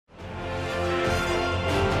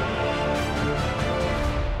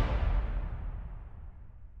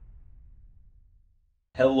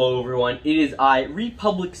Hello everyone, it is I,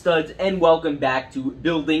 Republic Studs, and welcome back to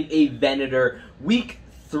building a Venator week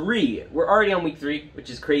 3. We're already on week 3, which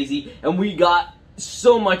is crazy, and we got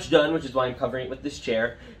so much done, which is why I'm covering it with this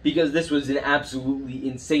chair, because this was an absolutely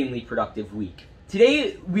insanely productive week.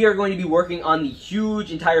 Today, we are going to be working on the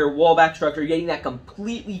huge entire wallback structure, getting that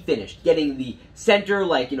completely finished, getting the center,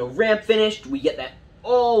 ramp finished. We get that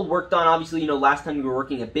all worked on. Obviously, last time we were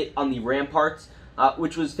working a bit on the ramparts,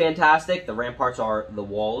 which was fantastic. The ramparts are the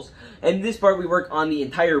walls. And this part we work on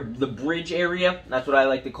the bridge area. That's what I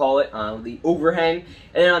like to call it, the overhang.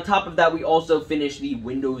 And then on top of that, we also finish the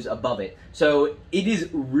windows above it. So it is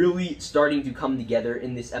really starting to come together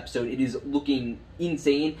in this episode. It is looking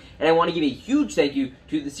insane. And I want to give a huge thank you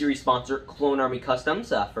to the series sponsor, Clone Army Customs,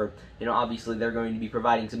 for, obviously they're going to be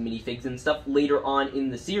providing some minifigs and stuff later on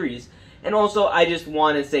in the series. And also, I just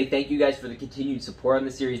want to say thank you guys for the continued support on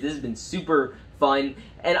the series. This has been super fun,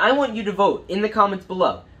 and I want you to vote in the comments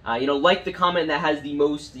below. Like the comment that has the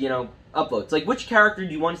most, upvotes. Like, which character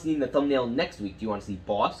do you want to see in the thumbnail next week? Do you want to see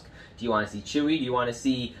Bosk? Do you want to see Chewie? Do you want to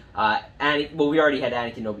see, Anakin? Well, we already had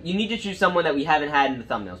Anakin, no, but you need to choose someone that we haven't had in the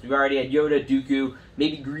thumbnails. We've already had Yoda, Dooku,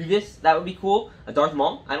 maybe Grievous. That would be cool. Darth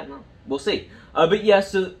Maul? I don't know. We'll see. But yeah,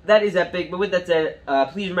 so that is epic. But with that said,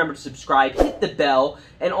 please remember to subscribe, hit the bell,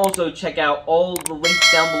 and also check out all the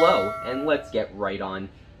links down below. And let's get right on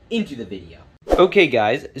into the video. Okay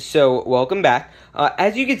guys, so welcome back.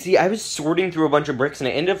 As you can see, I was sorting through a bunch of bricks and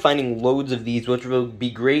I ended up finding loads of these, which will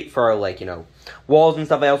be great for our, walls and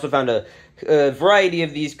stuff. I also found a variety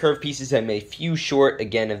of these curved pieces. I made a few short,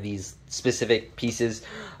 again, of these specific pieces.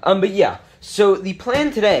 But yeah, so the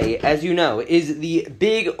plan today, as you know, is the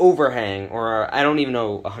big overhang, or I don't even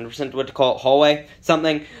know 100% what to call it, hallway,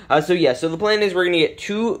 something. So yeah, so the plan is we're going to get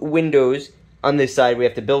 2 windows on this side. We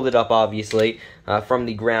have to build it up, obviously, from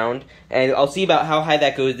the ground, and I'll see about how high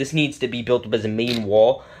that goes. This needs to be built up as a main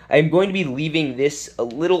wall. I'm going to be leaving this a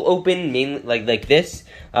little open, mainly like this,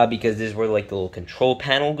 because this is where the little control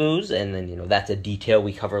panel goes, and then, that's a detail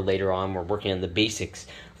we cover later on. We're working on the basics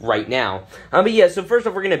right now. But yeah, so first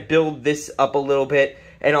off, we're going to build this up a little bit,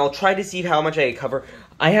 and I'll try to see how much I can cover.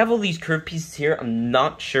 I have all these curved pieces here. I'm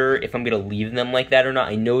not sure if I'm going to leave them like that or not.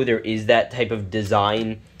 I know there is that type of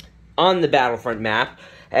design on the Battlefront map,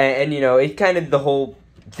 and it kind of, the whole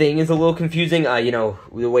thing is a little confusing, the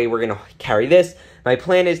way we're going to carry this. My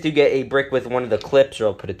plan is to get a brick with one of the clips, or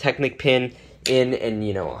I'll put a Technic pin in,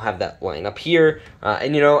 and, I'll have that line up here,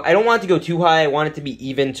 and, I don't want it to go too high. I want it to be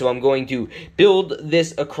even, so I'm going to build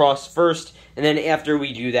this across first, and then after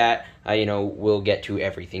we do that, we'll get to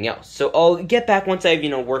everything else. So I'll get back once I've,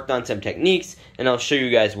 worked on some techniques, and I'll show you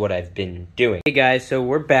guys what I've been doing. Hey guys, so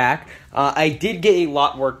we're back. I did get a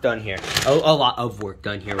lot work done here. A lot of work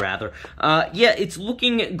done here, rather. Yeah, it's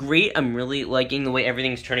looking great. I'm really liking the way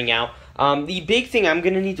everything's turning out. The big thing I'm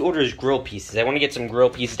going to need to order is grill pieces. I want to get some grill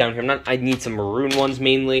pieces down here. I need some maroon ones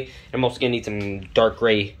mainly. I'm also going to need some dark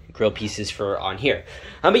gray grill pieces for on here.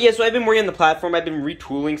 But yeah, so I've been working on the platform. I've been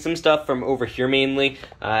retooling some stuff from over here mainly.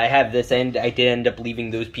 I have this end. I did end up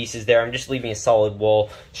leaving those pieces there. I'm just leaving a solid wall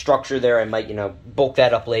structure there. I might, bulk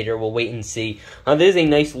that up later. We'll wait and see. This is a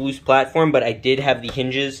nice loose platform, but I did have the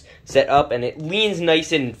hinges set up, and it leans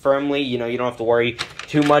nice and firmly. You don't have to worry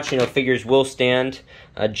too much. Figures will stand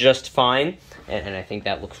just fine, and I think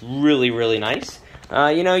that looks really, really nice.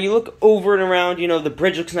 You look over and around, the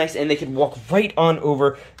bridge looks nice, and they can walk right on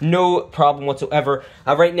over, no problem whatsoever.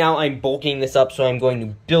 Right now, I'm bulking this up, so I'm going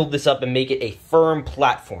to build this up and make it a firm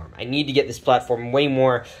platform. I need to get this platform way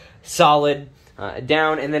more solid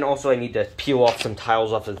down, and then also I need to peel off some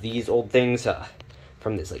tiles off of these old things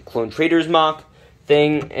from this, Clone Traders mock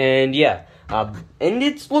thing, and yeah. And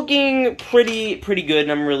it's looking pretty good,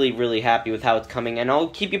 and I'm really, really happy with how it's coming, and I'll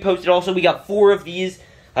keep you posted. Also, we got 4 of these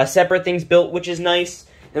separate things built, which is nice,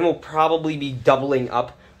 and we'll probably be doubling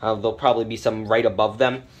up. There'll probably be some right above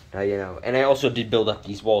them, and I also did build up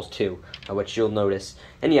these walls too, which you'll notice.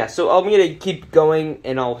 And yeah, so I'm going to keep going,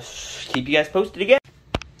 and I'll keep you guys posted again.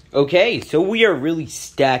 Okay, so we are really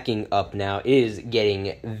stacking up now. It is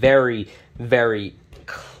getting very, very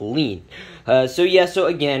clean. So yeah, so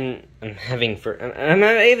again, I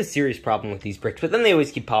have a serious problem with these bricks, but then they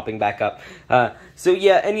always keep popping back up. So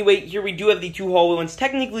yeah, anyway, here we do have the 2 hallway ones.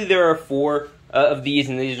 Technically, there are 4 of these,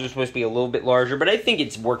 and these are supposed to be a little bit larger, but I think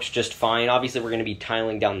it works just fine. Obviously, we're going to be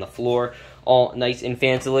tiling down the floor all nice and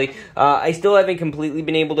fancily. I still haven't completely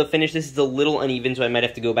been able to finish this. It's a little uneven, so I might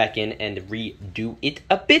have to go back in and redo it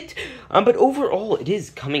a bit. But overall, it is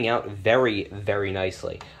coming out very, very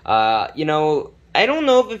nicely. I don't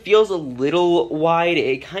know if it feels a little wide.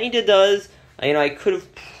 It kind of does. I could have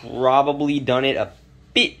probably done it a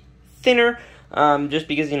bit thinner, just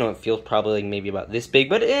because, you know, it feels probably like maybe about this big,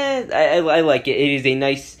 but I like it. It is a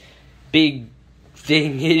nice, big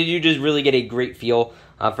thing. You just really get a great feel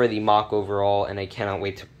for the mock overall, and I cannot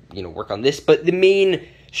wait to, you know, work on this. But the main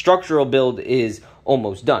structural build is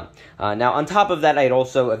almost done. Now, on top of that, I'd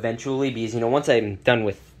also eventually, because, you know, once I'm done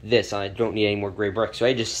with this, I don't need any more gray bricks, so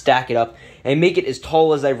I just stack it up and make it as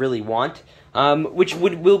tall as I really want, which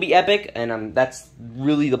will be epic, and that's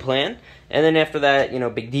really the plan. And then after that, you know,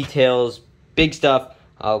 big details, big stuff,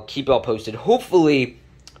 I'll keep it all posted. Hopefully,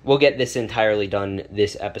 we'll get this entirely done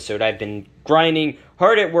this episode. I've been grinding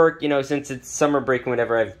hard at work, you know, since it's summer break and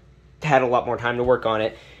whatever. I've had a lot more time to work on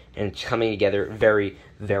it, and it's coming together very,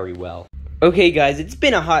 very well. Okay, guys, it's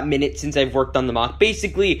been a hot minute since I've worked on the mock.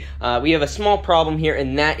 Basically, we have a small problem here,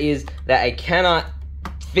 and that is that I cannot,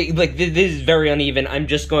 like, this is very uneven. I'm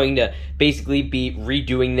just going to basically be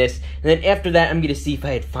redoing this, and then after that, I'm going to see if I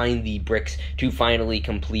had find the bricks to finally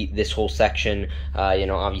complete this whole section. You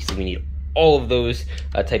know, obviously, we need all of those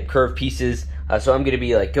type curve pieces, so I'm going to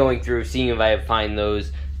be, like, going through, seeing if I have find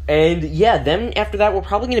those. And yeah, then after that, we're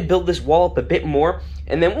probably going to build this wall up a bit more,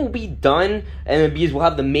 and then we'll be done, and then because we'll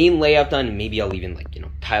have the main layout done, and maybe I'll even, like, you know,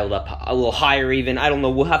 tiled up a little higher even. I don't know.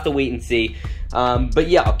 We'll have to wait and see. But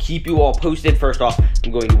yeah, I'll keep you all posted. First off,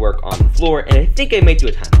 I'm going to work on the floor, and I think I might do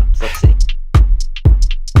a time lapse. Let's see.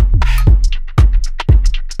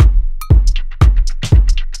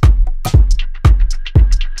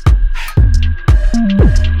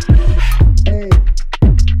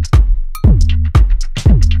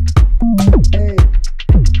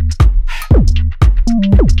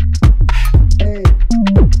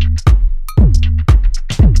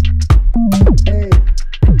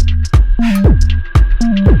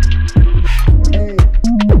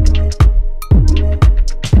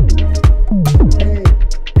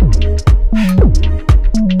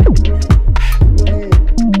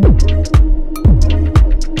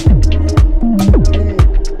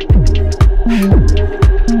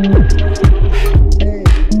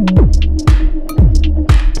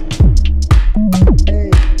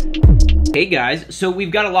 Hey guys, so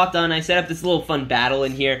we've got a lot done. I set up this little fun battle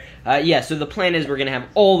in here. Yeah, so the plan is we're going to have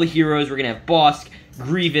all the heroes. We're going to have Bosk,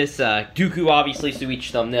 Grievous, Dooku, obviously, so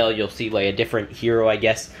each thumbnail you'll see like a different hero, I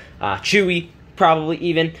guess. Chewie, probably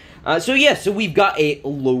even. So yeah, so we've got a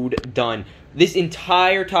load done. This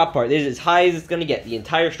entire top part, this is as high as it's going to get, the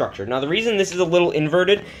entire structure. Now, the reason this is a little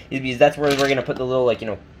inverted is because that's where we're going to put the little, like, you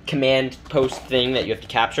know, command post thing that you have to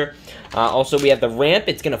capture. Also, we have the ramp.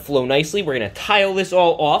 It's going to flow nicely. We're going to tile this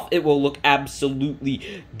all off. It will look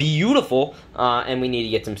absolutely beautiful. And we need to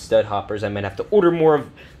get some stud hoppers. I might have to order more of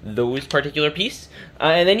those particular pieces.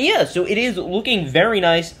 And then, yeah, so it is looking very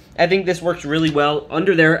nice. I think this works really well.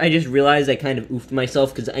 Under there, I just realized I kind of oofed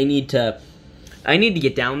myself because I need to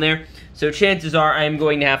get down there. So chances are I'm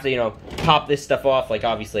going to have to, you know, pop this stuff off. Like,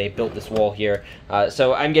 obviously, I built this wall here.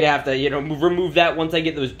 So I'm going to have to, you know, remove that once I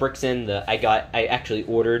get those bricks in. I actually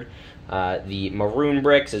ordered the maroon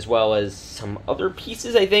bricks as well as some other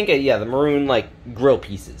pieces, I think. Yeah, the maroon, like, grill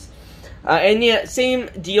pieces. And yeah, same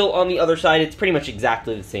deal on the other side. It's pretty much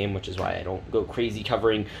exactly the same, which is why I don't go crazy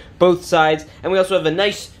covering both sides. And we also have a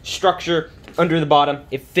nice structure under the bottom.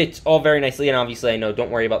 It fits all very nicely. And obviously, I know,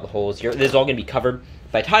 don't worry about the holes here. This is all going to be covered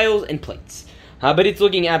by tiles and plates. But it's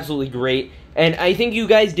looking absolutely great. And I think you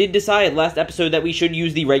guys did decide last episode that we should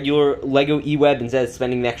use the regular Lego E-Web instead of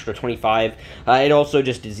spending the extra 25. It also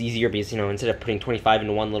just is easier because, you know, instead of putting 25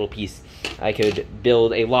 into one little piece, I could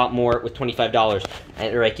build a lot more with $25.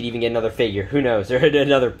 Or I could even get another figure. Who knows? Or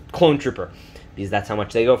another clone trooper. Because that's how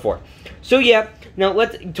much they go for. So yeah, now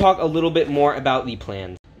let's talk a little bit more about the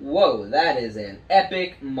plans. Whoa, that is an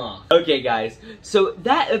epic mock. Okay, guys, so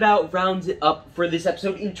that about rounds it up for this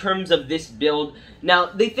episode in terms of this build. Now,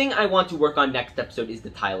 the thing I want to work on next episode is the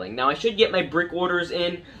tiling. Now, I should get my brick orders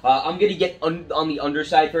in. I'm going to get on the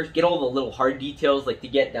underside first, get all the little hard details, like to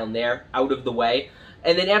get down there, out of the way.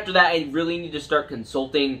 And then after that, I really need to start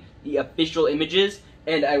consulting the official images,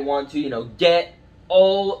 and I want to, you know, get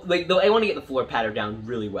all, like, I want to get the floor pattern down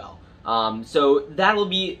really well. So that'll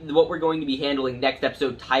be what we're going to be handling next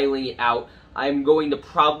episode, tiling it out. I'm going to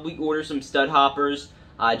probably order some stud hoppers,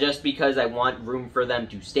 just because I want room for them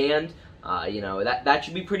to stand. You know, that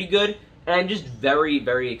should be pretty good. And I'm just very,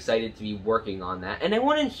 very excited to be working on that. And I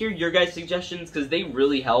want to hear your guys' suggestions, because they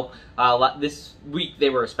really help. This week, they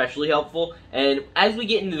were especially helpful. And as we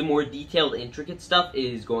get into the more detailed, intricate stuff, it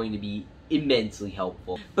is going to be immensely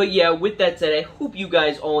helpful. But yeah, with that said, I hope you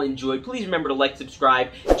guys all enjoyed. Please remember to like, subscribe,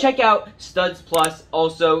 check out Studs Plus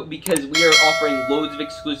also, because we are offering loads of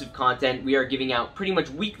exclusive content. We are giving out pretty much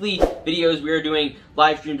weekly videos. We are doing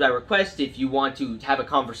live streams by request. If you want to have a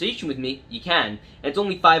conversation with me, you can. And it's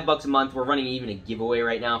only $5 a month. We're running even a giveaway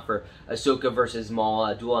right now for Ahsoka versus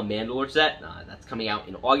Maul Duel Mandalore set. That's coming out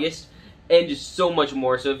in August. And just so much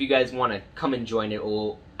more. So if you guys want to come and join, it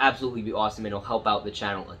will absolutely be awesome, and it'll help out the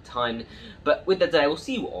channel a ton. But with that said, I will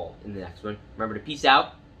see you all in the next one. Remember to peace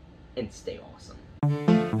out and stay awesome.